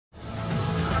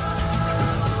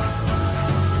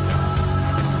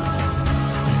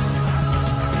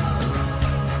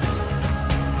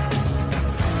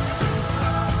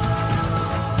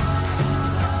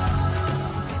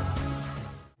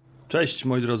Cześć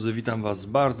moi drodzy, witam was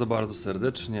bardzo, bardzo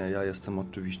serdecznie. Ja jestem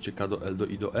oczywiście K do L do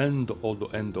I do N, do O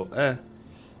do N do E.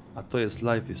 A to jest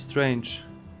Life is Strange,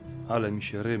 ale mi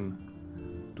się rym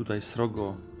tutaj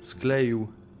srogo skleił.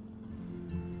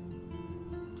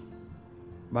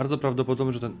 Bardzo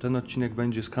prawdopodobne, że ten odcinek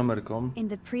będzie z kamerką.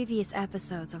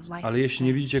 Ale jeśli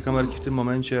nie widzicie kamerki w tym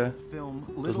momencie,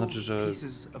 to znaczy, że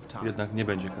jednak nie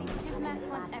będzie kamerki.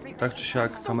 Tak czy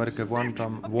siak kamerkę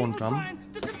włączam.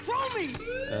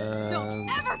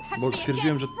 Bo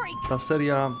stwierdziłem, że ta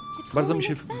seria bardzo mi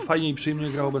się fajnie i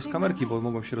przyjemnie grało bez kamerki, bo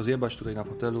mogłem się rozjebać tutaj na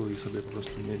fotelu i sobie po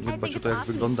prostu nie dbać o to, jak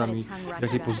wyglądam i w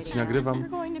jakiej pozycji nagrywam.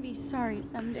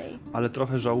 Ale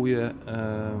trochę żałuję,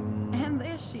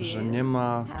 że nie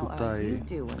ma tutaj...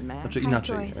 Znaczy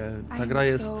inaczej, ta gra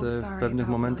jest w pewnych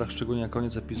momentach, szczególnie na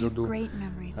koniec epizodu,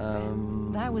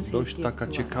 dość taka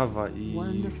ciekawa i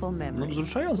no,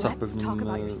 wzruszająca w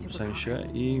pewnym sensie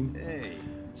i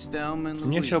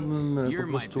nie chciałbym po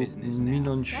prostu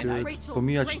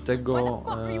pomijać tego,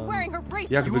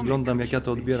 jak wyglądam, jak ja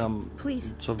to odbieram,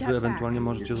 co wy ewentualnie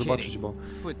możecie zobaczyć, bo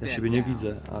ja siebie nie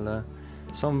widzę, ale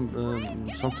są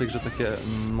w tej grze takie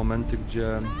momenty,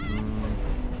 gdzie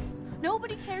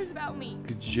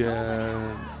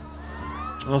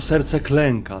no, serce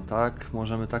klęka, tak?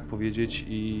 Możemy tak powiedzieć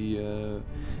i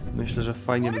myślę, że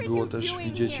fajnie by było też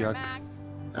widzieć, jak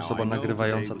osoba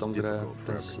nagrywająca tą grę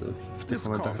w tych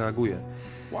momentach reaguje.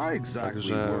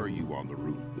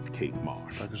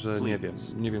 Także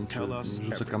nie wiem, czy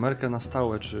rzucę kamerkę na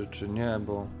stałe, czy nie,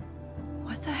 bo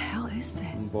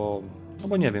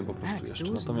nie wiem po prostu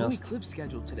jeszcze. Natomiast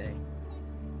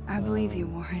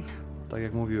tak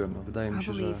jak mówiłem, no, wydaje mi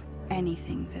się, że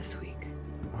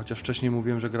chociaż wcześniej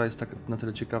mówiłem, że gra jest tak na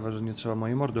tyle ciekawa, że nie trzeba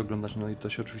mojej mordy oglądać, no i to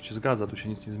się oczywiście zgadza, tu się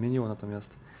nic nie zmieniło,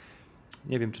 natomiast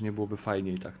nie wiem, czy nie byłoby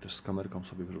fajniej tak też z kamerką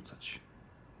sobie wrzucać.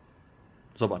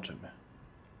 Zobaczymy.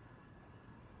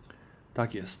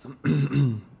 Tak jest.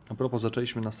 A propos,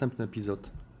 zaczęliśmy następny epizod.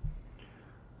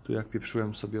 Tu jak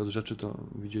pieprzyłem sobie od rzeczy, to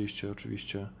widzieliście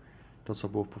oczywiście to, co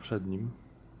było w poprzednim.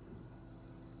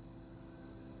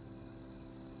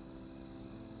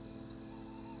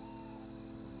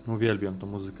 Uwielbiam tą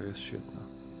muzykę, jest świetna.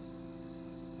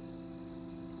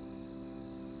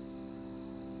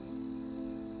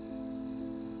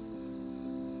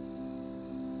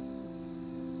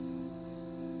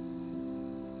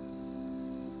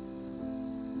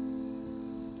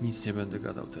 Nic nie będę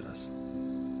gadał teraz.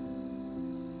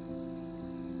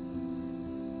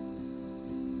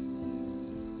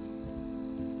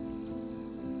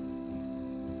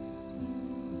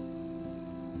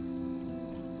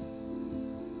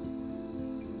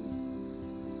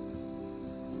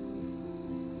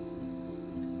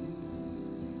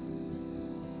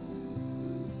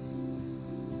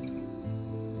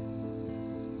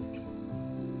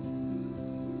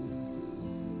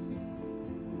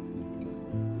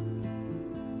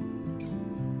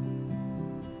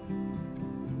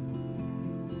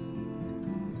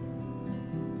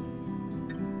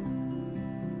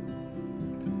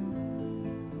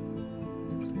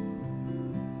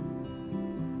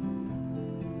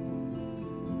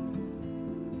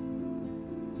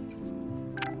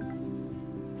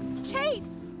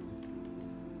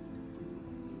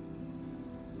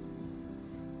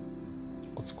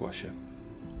 Ockła się.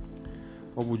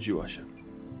 Obudziła się.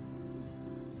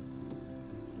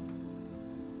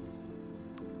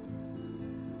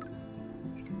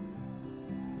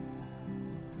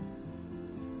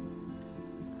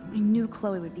 I knew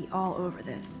Chloe would be all over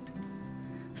this,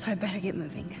 so I better get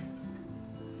moving.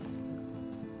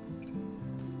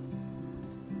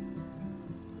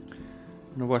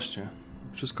 No właśnie,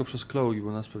 wszystko przez Chloe,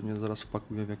 bo nas pewnie zaraz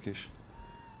wpakuje w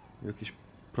jakieś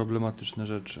problematyczne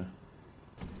rzeczy.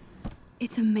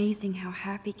 It's amazing how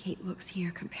happy Kate looks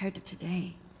here compared to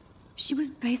today. She was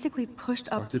basically pushed up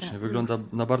to Faktycznie, that wygląda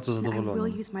roof. na bardzo And I zadowoloną.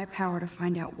 will use my power to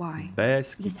find out why.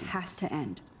 Bez This kitu. has to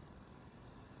end.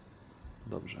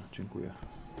 Dobrze, dziękuję.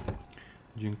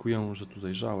 Dziękuję, że tu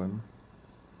zajrzałem.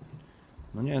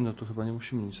 No nie, no tu chyba nie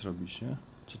musimy nic robić, nie?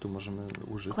 Co tu możemy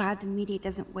użyć? Glad the media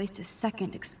doesn't waste a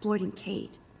second exploiting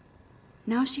Kate.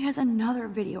 Now she has another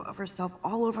video of herself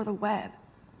all over the web.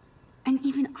 And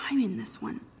even I'm in this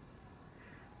one.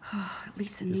 At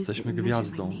least the news Jesteśmy didn't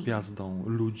mention my name. gwiazdą,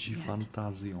 ludzi,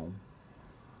 fantazją.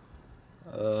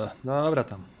 Dobra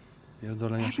tam.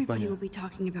 Pierdolenia Everybody szukanie. will be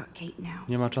talking about Kate now.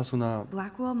 Nie ma czasu na...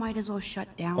 Blackwell might as well shut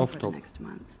down Off for top. the next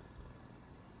month.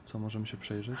 Co możemy się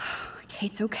przejrzeć?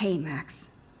 Kate's okay,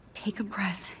 Max. Take a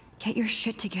breath. Get your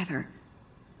shit together.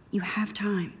 You have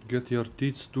time. Get your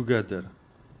tits together.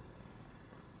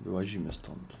 Wyłazimy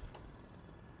stąd.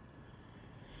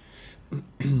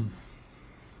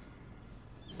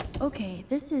 Okay,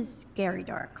 this is scary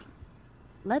dark.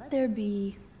 Let there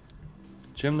be...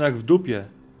 Ciemno jak w dupie.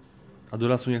 A do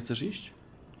lasu nie chcesz iść?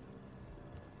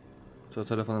 Co,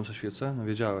 telefonem se świecę? No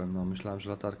wiedziałem, no myślałem, że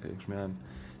latarkę.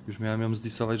 Już miałem ją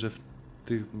zdisować, że w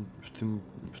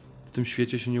tym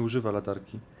świecie się nie używa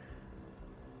latarki.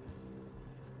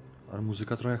 Ale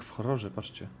muzyka trochę jak w horrorze,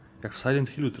 patrzcie. Jak w Silent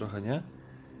Hillu trochę, nie?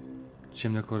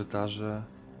 Ciemne korytarze,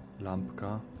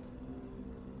 lampka.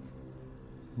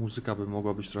 Muzyka by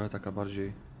mogła być trochę taka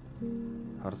bardziej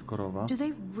hardkorowa. Do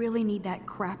they really need that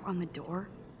crap on the door?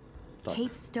 Tak.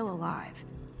 Kate's still alive.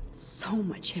 So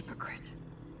much hypocrite.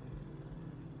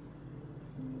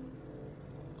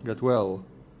 Get well.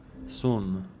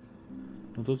 Soon.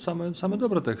 No to same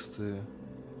dobre teksty.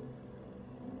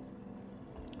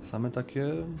 Same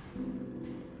takie...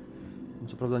 No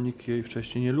co prawda nikt jej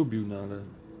wcześniej nie lubił, no ale...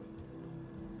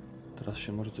 Teraz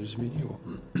się może coś zmieniło.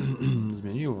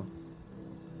 Zmieniło.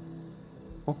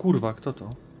 O kurwa, kto to?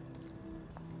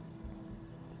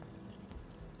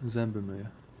 Zęby myję.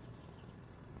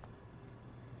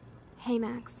 Hey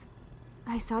Max,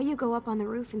 I saw you go up on the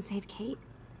roof and save Kate.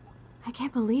 I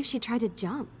can't believe she tried to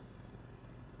jump.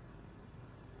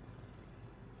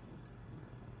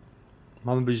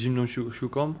 Mamy być zimną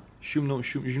siuką?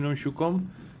 Zimną siuką?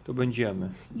 To będziemy.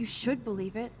 You should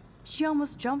believe it. She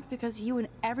almost jumped because you and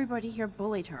everybody here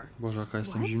bullied her. Boże, jaka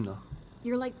jestem What? zimna.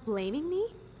 You're like blaming me?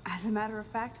 As a matter of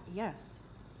fact, yes.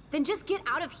 Then just get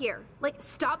out of here. Like,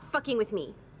 stop fucking with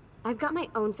me. I've got my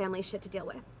own family shit to deal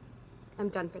with. I'm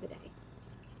done for the day.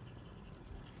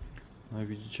 No i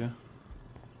widzicie?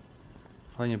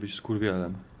 Fajnie być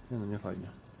skurwielem. Nie no, nie fajnie.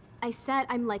 I said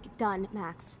I'm like done,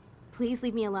 Max. Please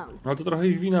leave me alone. Ale to trochę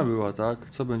ich wina była, tak?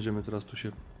 Co będziemy teraz tu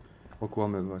się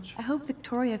okłamywać? I hope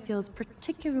Victoria feels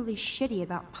particularly shitty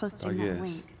about posting Tak that jest.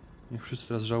 link. Niech wszyscy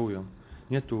teraz żałują.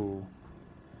 Nie tu.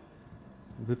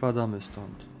 Wypadamy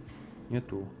stąd. Nie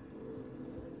tu.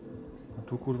 A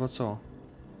tu kurwa co?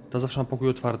 Ta zawsze mam pokój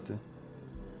otwarty.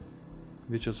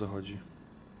 Wiecie o co chodzi.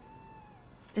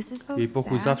 This is both Jej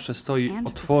pokój sad zawsze stoi and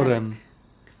otworem pathetic.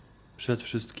 przed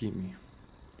wszystkimi.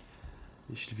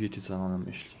 Jeśli wiecie co mam na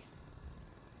myśli.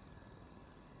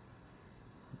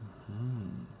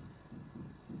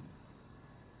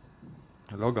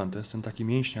 Logan to jest ten taki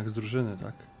mięśniak z drużyny,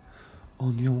 tak?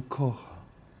 On ją kocha.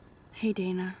 Hey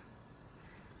Dana.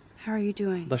 How are you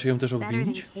doing? Da się ją też Better than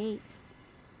obwinić? Kate.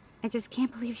 I just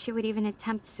can't believe she would even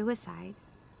attempt suicide.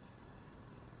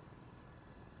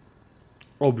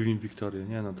 Obwin Wiktorię.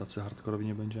 Nie no, tacy hardkorowi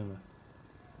nie będziemy.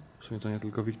 W sumie to nie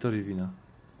tylko Wiktorii wina.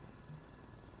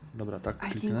 Dobra, tak I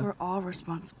think kliknę. we're all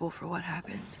responsible for what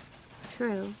happened.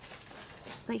 True.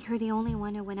 But you're the only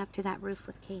one who went up to that roof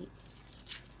with Kate.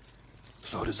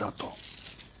 Sorry za to.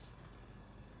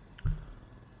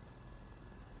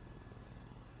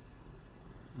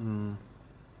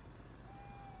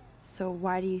 So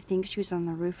why do you think she was on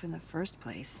the roof in the first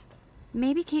place?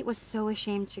 Maybe Kate was so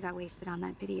ashamed she got wasted on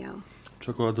that video.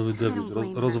 Czekoladowy I don't debiut.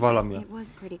 blame her. Rozwala mnie It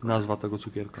was pretty nazwa gross. tego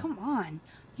cukierka. Come on.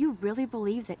 You really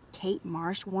believe that Kate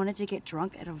Marsh wanted to get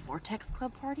drunk at a Vortex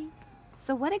Club party?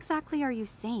 So what exactly are you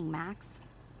saying, Max?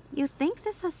 You think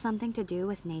this has something to do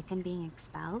with Nathan being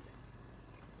expelled?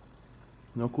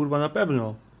 No kurwa, na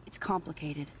pewno. It's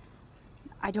complicated.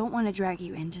 I don't want to drag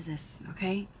you into this,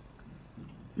 okay?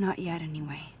 Not yet,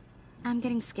 anyway. I'm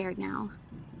getting scared now.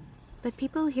 But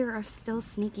people here are still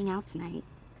sneaking out tonight.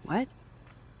 What?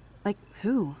 Like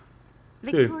who?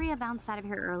 Victoria bounced out of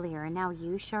here earlier, and now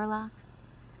you, Sherlock?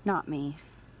 Not me.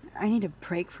 I need a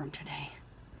break from today.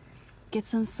 Get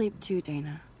some sleep too,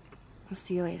 Dana. I'll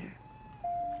see you later.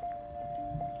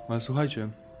 Ale słuchajcie.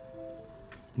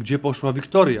 Gdzie poszła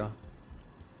Wiktoria?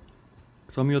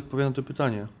 Kto mi odpowie na to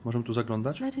pytanie? Możemy tu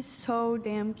zaglądać? That is so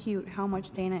damn cute how much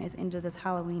Dana is into this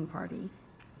Halloween party.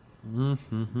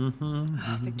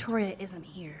 Victoria isn't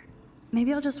here.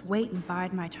 Maybe I'll just wait and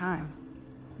bide my time.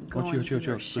 O, Going cicho. through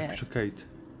your Coś shit. przy Kate.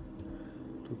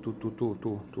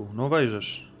 Tu. No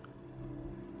wejrzysz.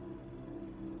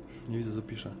 Nie widzę, co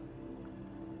pisze.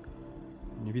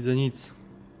 Nie widzę nic.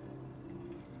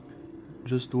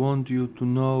 Just want you to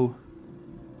know.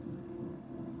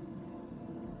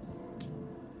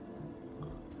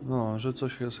 No, że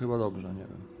coś jest chyba dobrze, nie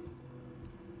wiem.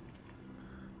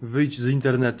 Wyjdź z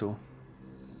internetu.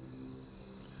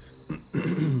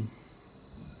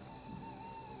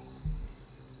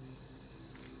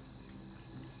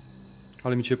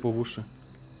 Ale mi ciepło w uszy.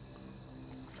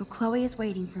 So Chloe is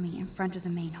waiting for me in front of the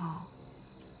main hall.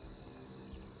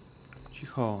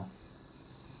 Cicho.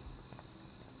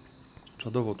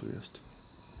 Czadowo tu jest.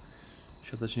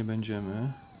 Siadać nie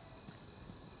będziemy.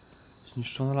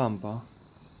 Zniszczona lampa.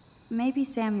 Maybe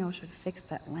Samuel should fix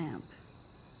that lamp.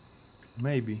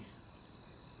 Maybe.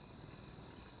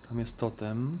 Tam jest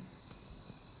totem.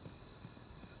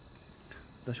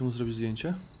 Da się mu zrobić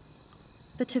zdjęcie?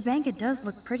 The Tobanga does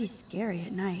look pretty scary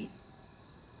at night.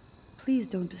 Please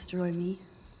don't destroy me.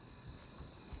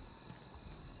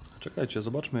 Czekajcie,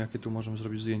 zobaczmy jakie tu możemy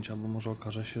zrobić zdjęcia, bo może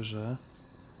okaże się, że...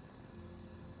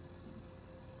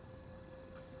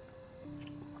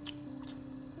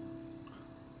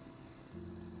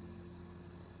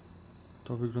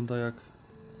 To wygląda jak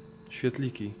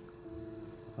świetliki.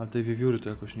 Ale tej wiewióry to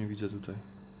jakoś nie widzę tutaj.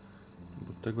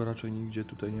 Bo tego raczej nigdzie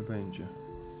tutaj nie będzie.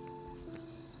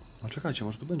 A czekajcie,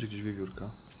 może tu będzie gdzieś wiewiórka.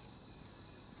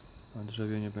 Na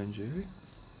drzewie nie będzie jej?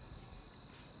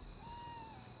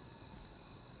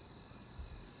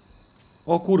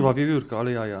 O kurwa, wiewiórka,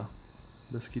 ale jaja.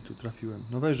 Bez kitu trafiłem.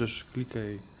 No weźżesz,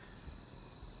 klikaj.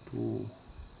 Tu.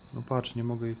 No patrz, nie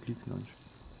mogę jej kliknąć.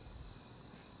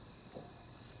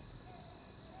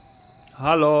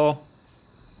 Halo?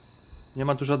 Nie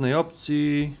ma tu żadnej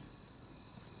opcji.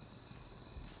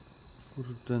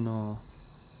 Kurde no.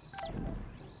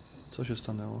 Co się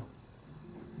stanęło?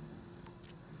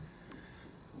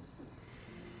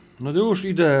 No już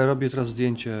idę, robię teraz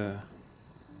zdjęcie.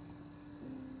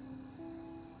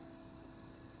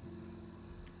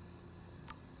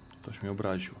 Ktoś mnie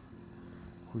obraził.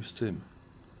 Chuj z tym.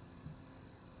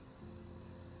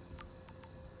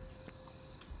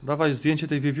 Dawaj zdjęcie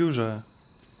tej wiewiórze.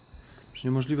 Przecież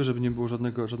niemożliwe, żeby nie było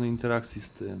żadnej interakcji z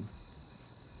tym.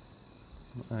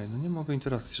 No ej, no nie mogę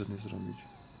interakcji żadnej zrobić.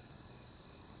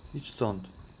 Idź stąd.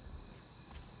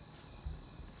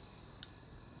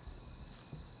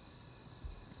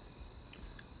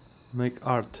 Make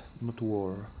art, not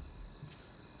war.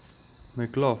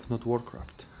 Make love, not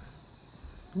Warcraft.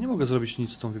 Nie mogę zrobić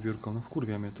nic z tą wiewiórką, no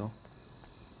wkurwia mnie to.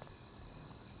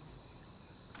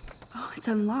 Oh,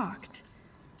 it's unlocked.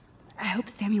 I hope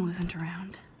Samuel isn't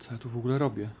around. Co ja tu w ogóle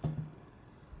robię?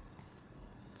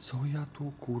 Co ja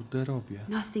tu kurde robię?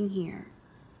 Nothing here.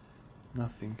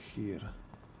 Nothing here.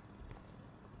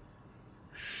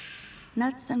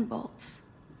 Nuts and bolts.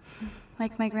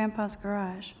 Like my grandpa's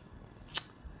garage.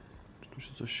 Czy tu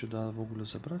się coś się da w ogóle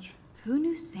zebrać? Who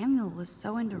knew Samuel was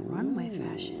so into runway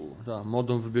fashion? Da,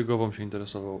 modą wybiegową się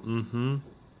interesował.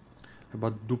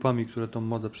 Chyba dupami, które tą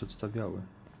modę przedstawiały.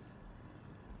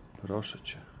 Proszę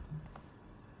cię.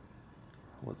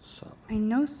 What's up? I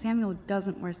know Samuel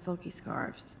doesn't wear silky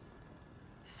scarves.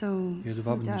 So, who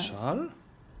Jedwabny does? szal?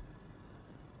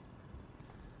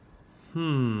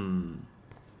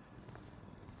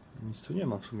 Nic tu nie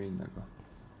ma w sumie innego.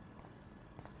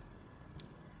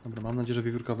 Dobra, mam nadzieję, że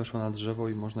wiewiórka weszła na drzewo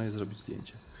i można jej zrobić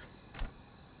zdjęcie.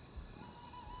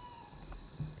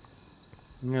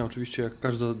 Nie, oczywiście jak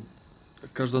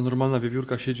każda normalna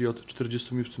wiewiórka siedzi od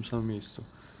 40 minut w tym samym miejscu.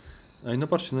 Ej, no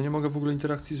patrzcie, no nie mogę w ogóle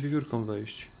interakcji z wiewiórką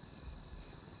wejść.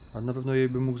 A na pewno jej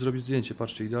bym mógł zrobić zdjęcie,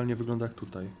 patrzcie, idealnie wygląda jak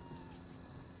tutaj.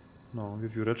 No,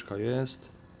 wiewióreczka jest.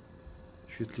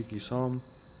 Świetliki są.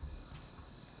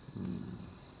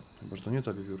 Chyba, że to nie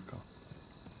ta wiewiórka.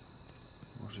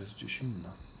 Może jest gdzieś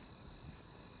inna.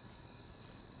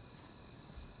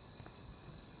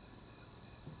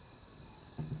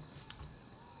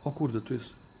 O kurde,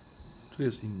 tu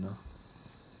jest inna.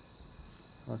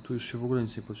 A tu już się w ogóle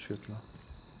nic nie podświetla.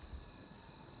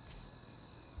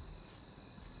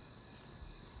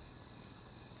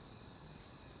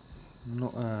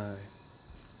 No ej.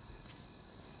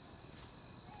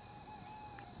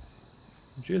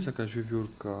 Gdzie jest jakaś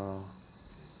wiewiórka?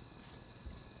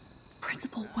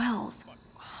 Principal Wells.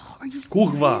 Are you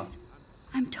Kurwa! serious?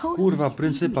 I'm toast. Kurwa,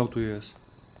 pryncypał tu jest.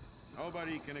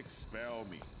 Nobody can expel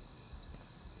me.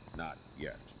 Not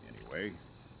yet, anyway.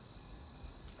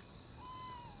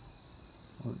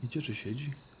 On idzie czy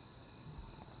siedzi?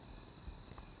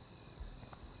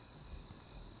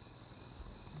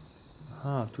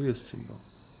 Aha, tu jest symbol.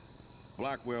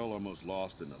 Blackwell almost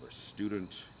lost another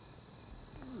student.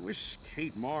 I wish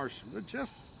Kate Marsh would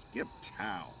just skip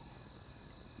town.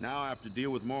 Now I have to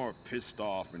deal with more pissed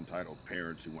off, entitled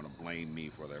parents who want to blame me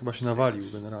for their Chyba się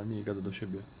nawalił generalnie i gada do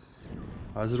siebie.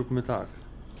 Ale zróbmy tak.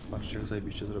 Patrzcie jak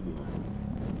zajebiście zrobiłem.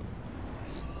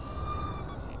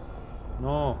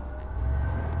 No.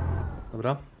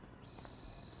 Dobra.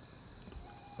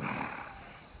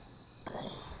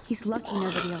 He's lucky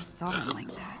nobody else saw him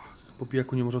like that. Po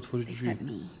pijaku nie może otworzyć drzwi.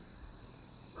 Except me.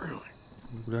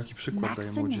 W ogóle jaki przykład daje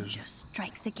Max the młodzieży. Ninja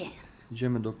strikes again.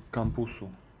 Idziemy do kampusu.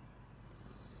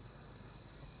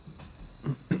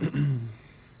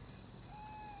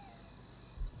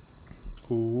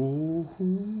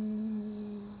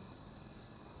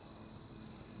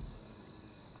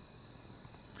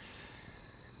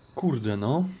 Kurde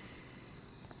no.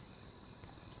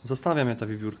 Zostawia mnie ta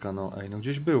wiewiórka, no ej, no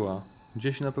gdzieś była.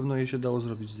 Gdzieś na pewno jej się dało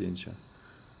zrobić zdjęcie.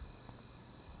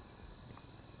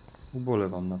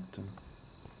 Ubolewam nad tym.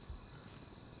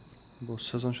 Bo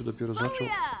sezon się dopiero zaczął.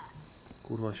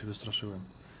 Kurwa, się wystraszyłem.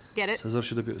 Sezon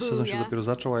się dopiero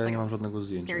zaczął, a ja nie mam żadnego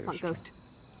zdjęcia jeszcze.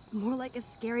 More like a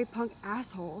scary punk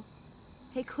asshole.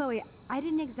 Hey Chloe, I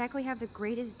didn't exactly have the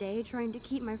greatest day trying to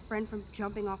keep my friend from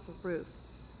jumping off the roof.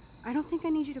 I don't think I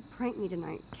need you to prank me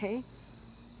tonight, okay?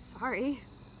 Sorry,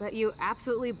 but you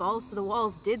absolutely balls to the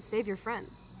walls did save your friend.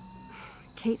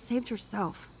 Kate saved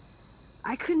herself.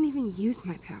 I couldn't even use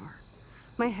my power.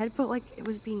 My head felt like it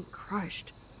was being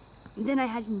crushed. And then I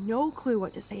had no clue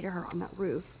what to say to her on that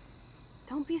roof.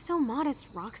 Don't be so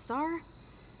modest, Rockstar.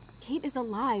 Kate is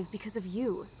alive because of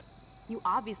you. You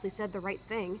obviously said the right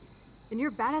thing, and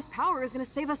your badass power is gonna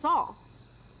save us all.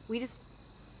 We just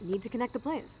need to connect the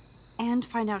plays. And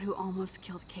find out who almost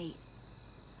killed Kate.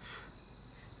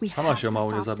 We Sama have się to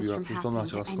mało nie stop this zabiła, from przecież to ona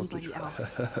happening chciała to skoczyć. anybody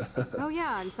else. Oh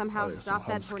yeah, and somehow Ale stop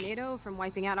that chamski. tornado from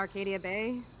wiping out Arcadia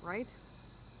Bay, right?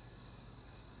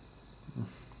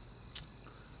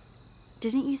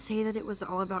 Didn't you say that it was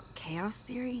all about chaos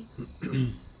theory?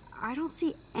 I don't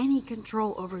see any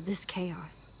control over this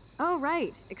chaos. Oh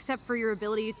right, except for your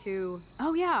ability to,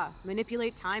 oh yeah,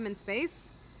 manipulate time and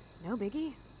space. No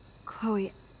biggie.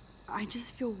 Chloe, I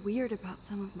just feel weird about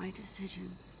some of my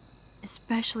decisions.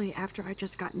 Especially after I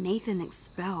just got Nathan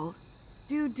expelled.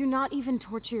 Dude, do not even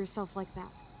torture yourself like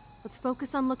that. Let's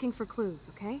focus on looking for clues,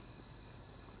 okay?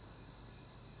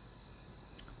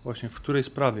 Właśnie, w której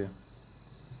sprawie?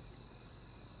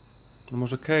 No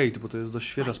może Kate, bo to jest dość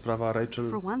świeża sprawa, a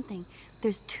Rachel... For one thing,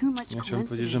 there's too much Ja chciałem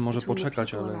powiedzieć, że może between the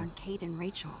poczekać, people ale... around Kate and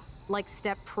Rachel. Like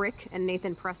Step Prick and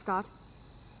Nathan Prescott?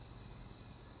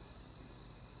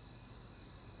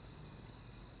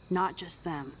 Not just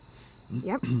them.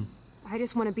 Yep. I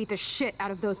just want to beat the shit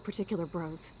out of those particular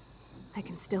bros. I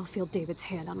can still feel David's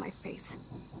hand on my face.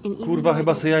 And even Kurwa, though I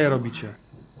chyba don't se jaja know robicie. her,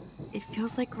 it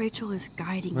feels like Rachel is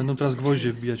guiding Będą us to teraz the gwoździe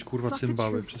truth. wbijać, kurwa, Fuck the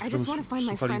cymbały. truth. Przed I just chwilą wanna find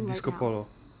my słuchali friend disco right polo.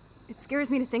 It scares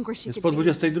me to think where she Jest could po be.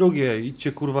 22.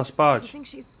 Idźcie, kurwa, I spać. think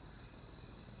she's...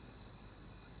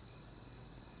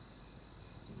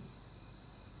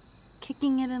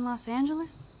 Kicking it in Los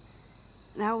Angeles?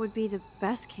 That would be the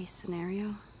best case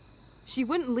scenario. She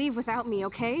wouldn't leave without me,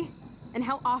 okay? And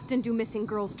how often do missing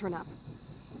girls turn up?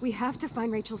 We have to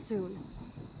find Rachel soon.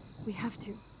 We have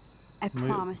to. I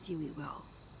promise you we will.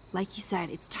 Like you said,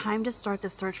 it's time to start the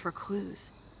search for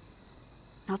clues.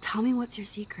 Now tell me what's your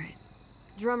secret.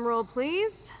 Drum roll,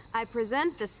 please. I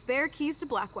present the spare keys to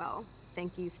Blackwell.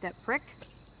 Thank you, Step Prick.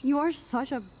 You are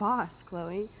such a boss,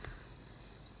 Chloe.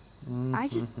 I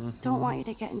just don't want you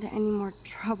to get into any more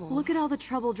trouble. Look at all the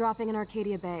trouble dropping in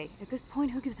Arcadia Bay. At this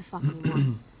point, who gives a fuck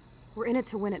anymore? We're in it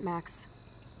to win it, Max.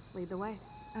 Lead the way.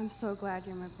 I'm so glad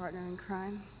you're my partner in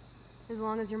crime. As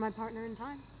long as you're my partner in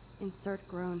time. Insert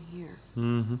groan here.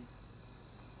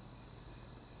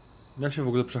 Jak się w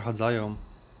ogóle przechadzają?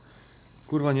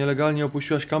 Kurwa, nielegalnie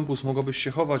opuściłaś kampus, mogłabyś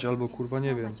się chować, albo kurwa,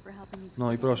 nie wiem.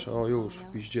 No i proszę, o już,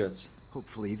 piździec.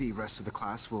 Hopefully the rest of the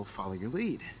class will follow your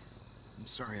lead. I'm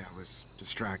sorry I was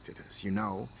distracted. As you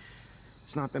know,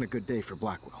 it's not been a good day for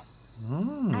Blackwell.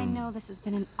 I know this has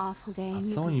been an awful day.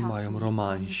 A co oni mają,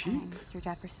 romansik? Mr.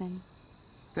 Jefferson.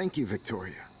 Thank you,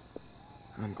 Victoria.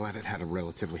 I'm glad it had a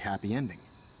relatively happy ending.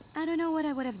 I don't know what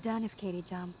I would have done if Katie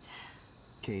jumped.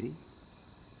 Katie?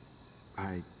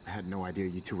 I had no idea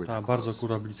you two were Tak, that bardzo close.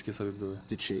 kurwa bliskie sobie były.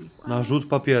 Did she? Na rzut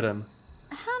papierem.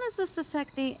 How does this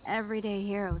affect the Everyday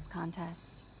Heroes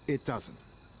contest? It doesn't.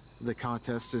 The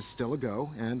contest is still a go,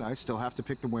 and I still have to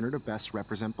pick the winner to best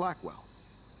represent Blackwell.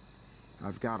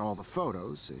 I've got all the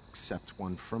photos, except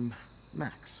one from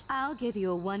Max. I'll give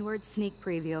you a one-word sneak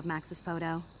preview of Max's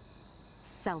photo.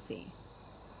 Selfie.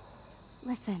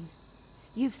 Listen,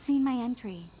 you've seen my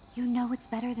entry. You know it's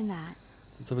better than that.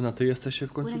 Co wy na ty jesteście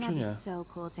w końcu, Wouldn't czy that be nie? so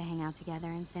cool to hang out together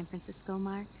in San Francisco,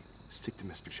 Mark? Stick to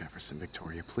Mr. Jefferson,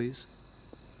 Victoria, please.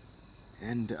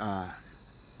 And,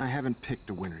 I haven't picked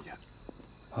a winner yet.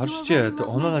 Patrzcie, to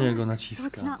ona na niego So it's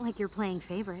naciska. not like you're playing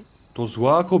favorites. To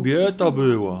zła kobieta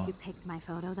była. If you picked my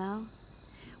photo, though,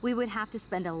 we would have to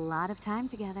spend a lot of time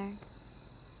together.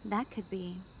 That could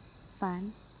be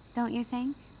fun, don't you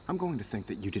think? I'm going to think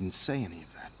that you didn't say any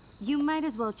of that. You might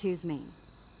as well choose me.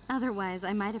 Otherwise,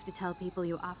 I might have to tell people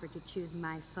you offered to choose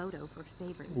my photo for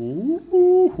favors.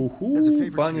 As a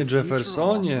favor to Panie your future, I'll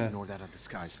also Jeffersonie, ignore that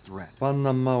undisguised threat. pan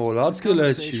nam This małolatkie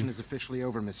leci. conversation is officially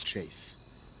over, Miss Chase.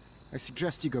 I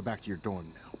suggest you go back to your dorm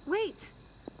now. Wait,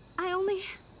 I only...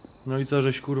 No i co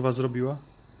żeś kurwa zrobiła?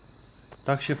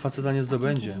 Tak się faceta nie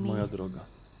zdobędzie, moja droga.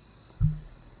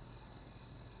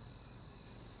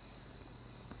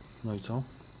 No i co?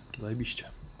 Zajebiście.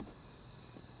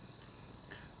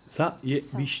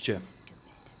 Zajebiście.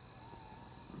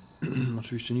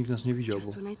 Oczywiście nikt nas nie widział,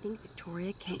 bo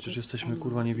przecież jesteśmy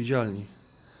kurwa niewidzialni.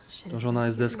 To, że ona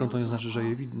jest deską, to nie znaczy, że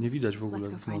jej nie widać w ogóle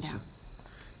w nocy.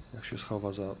 Jak się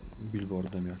schowa za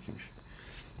billboardem jakimś.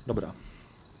 Dobra.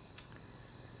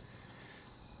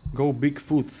 Go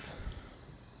Bigfoots.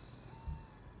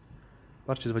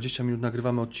 Patrzcie, 20 minut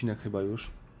nagrywamy odcinek chyba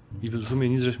już. I w sumie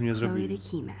nic żeśmy nie zrobili.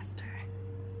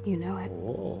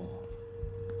 O.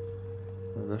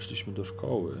 Weszliśmy do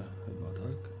szkoły chyba,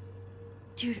 tak?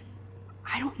 Dude,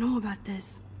 I don't know about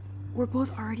this. We're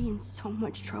both already in so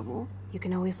much trouble. You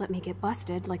can always let me get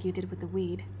busted like you did with the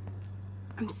weed.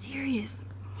 I'm serious.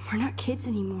 We're not kids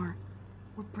anymore.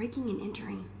 We're breaking and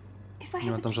entering. If I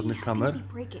Nie ma have a tam key, żadnych how can it kamer?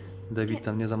 be breaking? David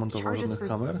tam nie zamontował Charges żadnych for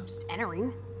kamer? just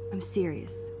entering. I'm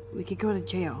serious. We could go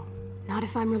to jail. Not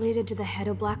if I'm related to the head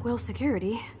of Blackwell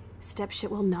Security. Stepshit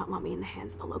will not want me in the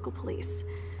hands of the local police.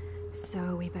 So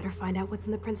we better find out what's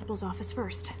in the principal's office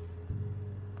first.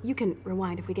 You can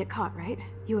rewind if we get caught, right?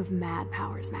 You have mad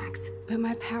powers, Max. But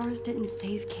my powers didn't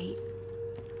save Kate.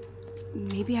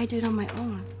 Maybe I did on my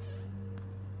own.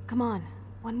 Come on.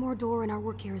 One more door and our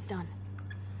work here is done.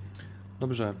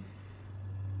 Dobrze.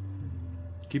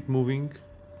 Keep moving.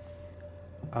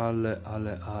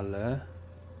 Ale...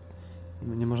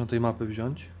 Nie można tej mapy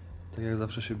wziąć. Tak jak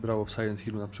zawsze się brało w Silent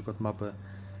Hillu, na przykład mapę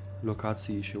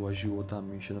lokacji i się łaziło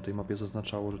tam i się na tej mapie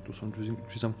zaznaczało, że tu są drzwi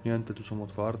zamknięte, tu są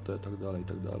otwarte, tak dalej,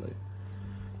 tak dalej.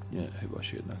 Nie, chyba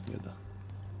się jednak nie da.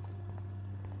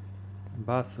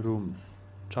 Bathrooms.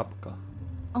 Czapka.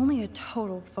 Only a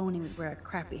total phony would wear a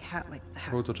crappy hat like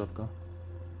that. Kogo to czapka?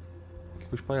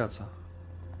 Jakiegoś pajaca.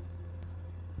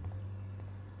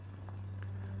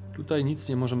 Tutaj nic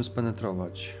nie możemy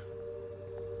spenetrować.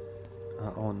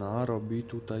 A ona robi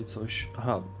tutaj coś...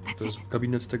 Aha, to jest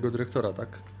gabinet tego dyrektora,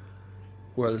 tak?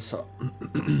 Wellsa.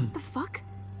 The fuck?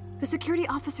 The security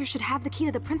officer should have the key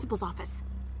to the principal's office.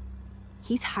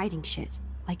 He's hiding shit,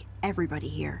 like everybody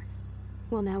here.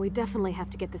 Well, now we definitely have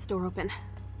to get this door open.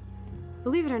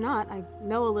 Believe it or not, I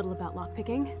know a little about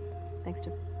lockpicking, thanks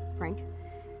to Frank.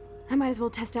 I might as well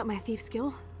test out my thief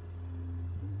skill.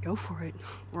 Go for it.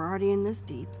 We're already in this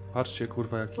deep. Patrzcie,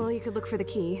 kurwa, jaki Well, you could look for the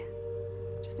key,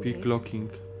 just in pick case. locking.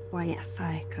 Why, yes,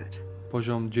 I could.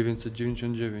 Poziom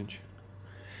 999.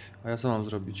 A ja co mam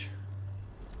zrobić?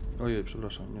 Ojej,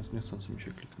 przepraszam, niechcący mi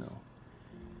się kliknęło.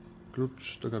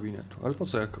 Klucz do gabinetu. Ale po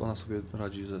co, jak ona sobie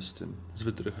radzi z tym, z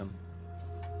wytrychem?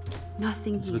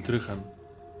 Nothing Z here. wytrychem.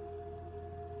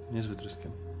 Nie z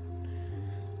wytryskiem.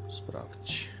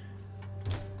 Sprawdź.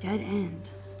 Dead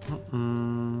end.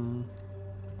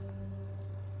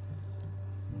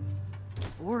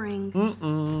 Boring.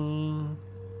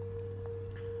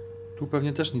 Tu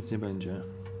pewnie też nic nie będzie.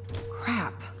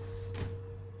 Crap.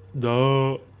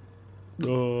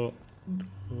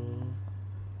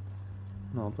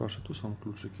 No proszę, tu są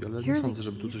kluczyki, ale Here nie are sądzę, the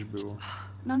żeby tu keys. coś było.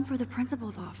 None for the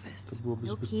principal's office. To byłoby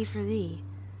No zbyt... key for thee.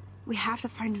 We have to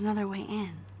find another way in.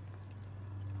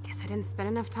 Guess I didn't spend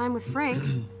enough time with Frank.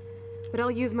 But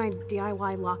I'll use my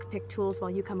DIY lockpick tools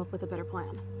while you come up with a better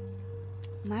plan.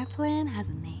 My plan has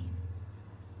a name.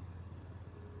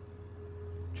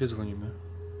 Gdzie dzwonimy?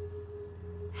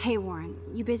 Hey, Warren,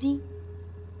 you busy?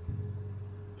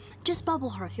 Just bubble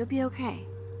hearth, you'll be okay.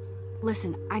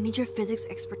 Listen, I need your physics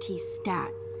expertise stat.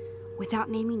 Without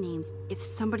naming names, if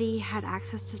somebody had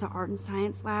access to the art and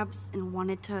science labs and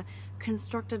wanted to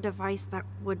construct a device that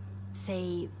would,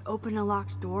 say, open a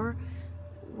locked door,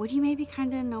 would you maybe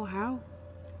kinda know how?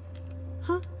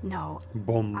 Huh? No.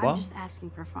 Bomba? I'm just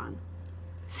asking for fun.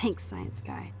 Thanks, science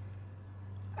guy.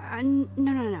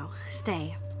 No.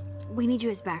 Stay. We need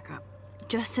you as backup.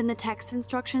 Just send the text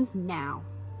instructions now.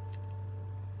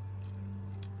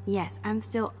 Yes, I'm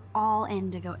still all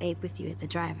in to go ape with you at the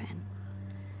drive-in.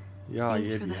 Ja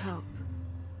Thanks for the jebie. help.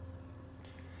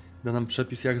 Da nam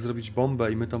przepis, jak zrobić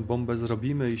bombę i my tą bombę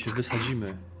zrobimy i się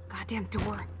wysadzimy. Goddamn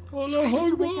door. Allahu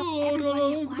Akbar,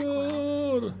 Allahu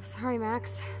Akbar. Sorry,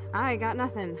 Max. I got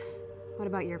nothing. What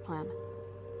about your plan?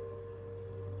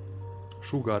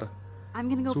 Sugar. I'm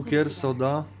gonna go put it Cukier, together.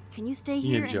 soda. Can you stay Nie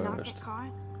here and widziałem not reszty. get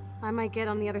caught? I might get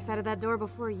on the other side of that door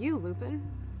before you, Lupin.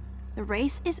 The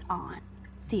race is on.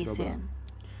 See you Dobra. soon.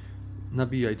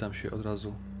 Nabijaj tam się od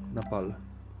razu. Na pal.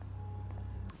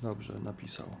 Dobrze,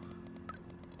 napisał.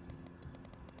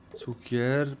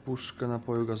 Cukier, puszkę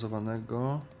napoju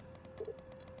gazowanego.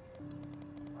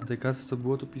 A tej kartce co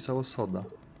było, to pisało soda.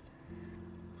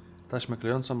 Taśmę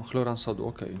klejącą, chloran sodu.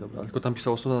 Okej, dobra. Tylko tam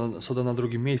pisało soda na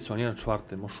drugim miejscu, a nie na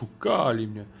czwartym. Oszukali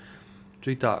mnie.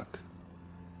 Czyli tak.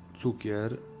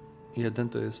 Cukier. Jeden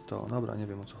to jest to. Dobra, nie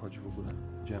wiem o co chodzi w ogóle.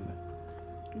 Idziemy.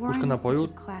 puszkę napoju,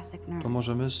 such a classic nerd. to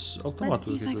możemy z Let's automatu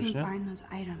see if I jakiegoś, can nie? find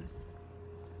those items.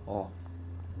 O.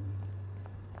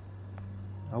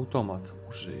 Automat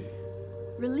użyj.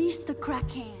 Release the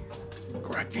Kraken.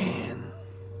 Kraken.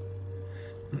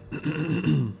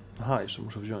 Aha, jeszcze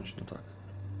muszę wziąć, no tak.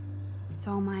 It's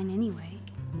all mine anyway.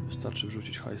 Wystarczy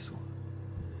wrzucić hajsu.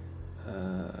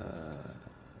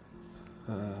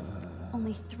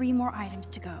 Only 3 more items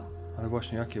to go. Ale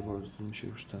właśnie jakie, bo mi się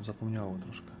już zapomniało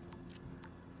troszkę.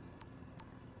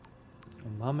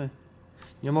 Mamy?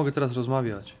 Nie mogę teraz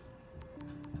rozmawiać.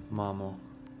 Mamo.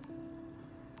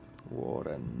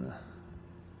 Warren.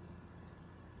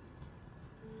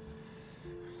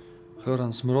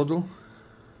 Chloran smrodu?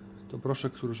 To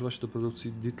proszek, który używa się do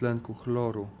produkcji dwutlenku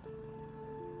chloru.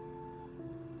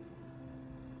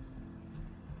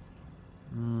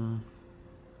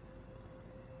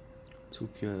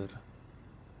 Cukier.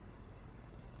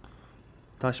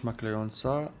 Taśma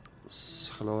klejąca z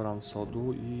chloran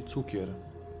sodu i cukier.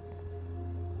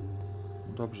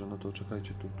 Dobrze, no to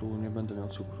czekajcie, tu nie będę miał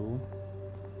cukru.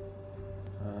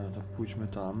 To pójdźmy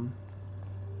tam.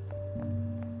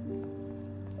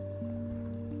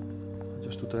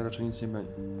 Chociaż tutaj raczej nic nie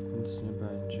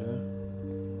będzie.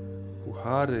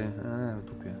 Puchary. W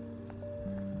dupie.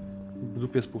 W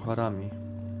dupie z pucharami.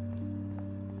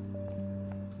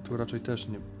 Tu raczej też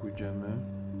nie pójdziemy.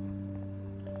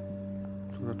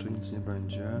 Tu raczej nic nie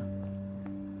będzie.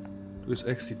 Tu jest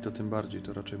exit, to tym bardziej,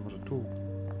 to raczej może tu.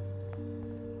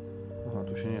 Aha,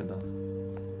 tu się nie da.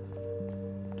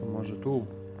 To może tu.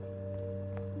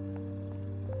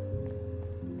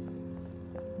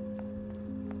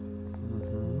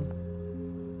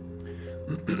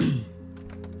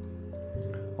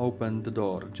 Open the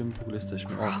door. Gdzie my w ogóle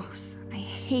jesteśmy? O, Gross. I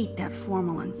hate that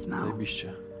formalin smell.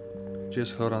 zajebiście. Gdzie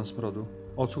jest chloran smrodu?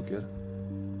 O, cukier.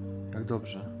 Jak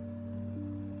dobrze.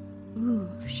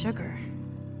 Ooh, sugar.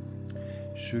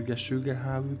 Sugar, sugar,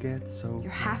 how you get so... You're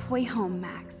halfway home,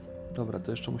 Max. Dobra,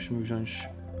 to jeszcze musimy wziąć...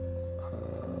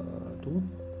 tu?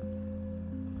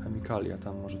 Chemikalia,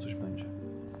 tam może coś będzie.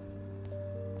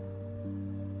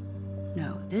 No,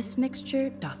 this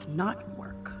mixture doth not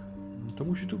work. To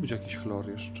musi tu być jakiś chlor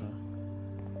jeszcze.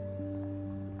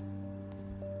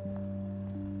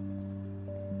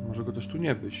 Może go też tu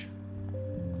nie być.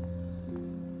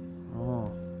 O,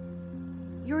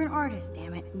 You're an artist,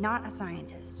 damn it, not a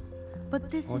scientist. But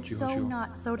this is Chodzi, so chodziło.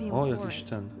 not sodium o jakiś chloride.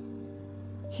 ten.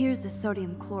 Here's the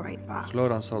sodium chloride box.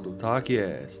 Chloran sodu. Tak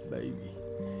jest, baby.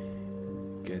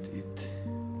 Get it.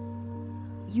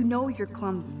 You know you're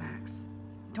clumsy, Max.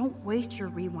 Don't waste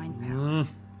your rewind power.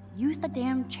 Use the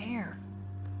damn chair.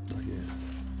 Tak jest.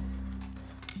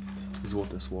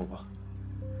 Złote słowa.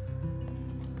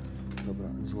 Dobra,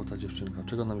 złota dziewczynka.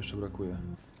 Czego nam jeszcze brakuje?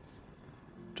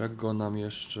 Czego nam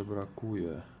jeszcze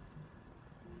brakuje?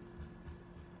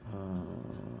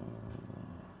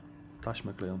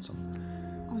 Taśmę klejącą.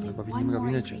 Only Chyba w one innym more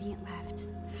gabinecie. ingredient left.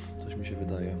 Coś mi się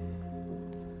wydaje.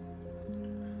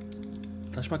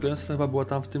 Taśma klejąca to chyba była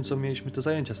tam w tym, co mieliśmy te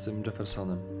zajęcia z tym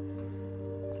Jeffersonem.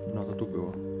 No to tu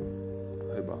było.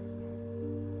 Chyba.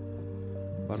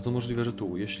 Bardzo możliwe, że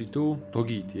tu. Jeśli tu, to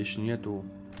git. Jeśli nie tu,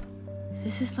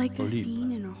 This is like a Olive.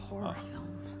 scene in a horror film.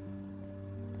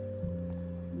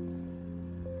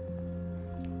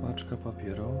 paczka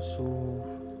papierosów.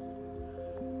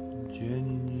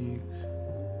 Dziennik.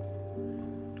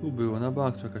 Tu było, na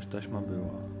bank tu jakaś taśma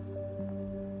była.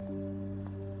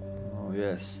 O,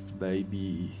 jest,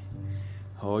 baby.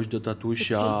 Chodź do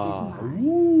tatusia.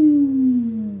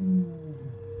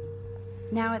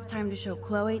 Now it's time to show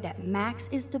Chloe that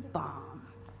Max is the bomb.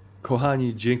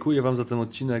 Kochani, dziękuję wam za ten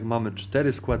odcinek. Mamy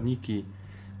 4 składniki.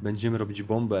 Będziemy robić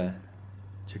bombę.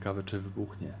 Ciekawe, czy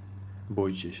wybuchnie.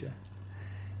 Boicie się.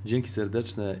 Dzięki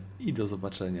serdeczne i do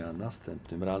zobaczenia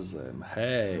następnym razem.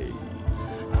 Hej!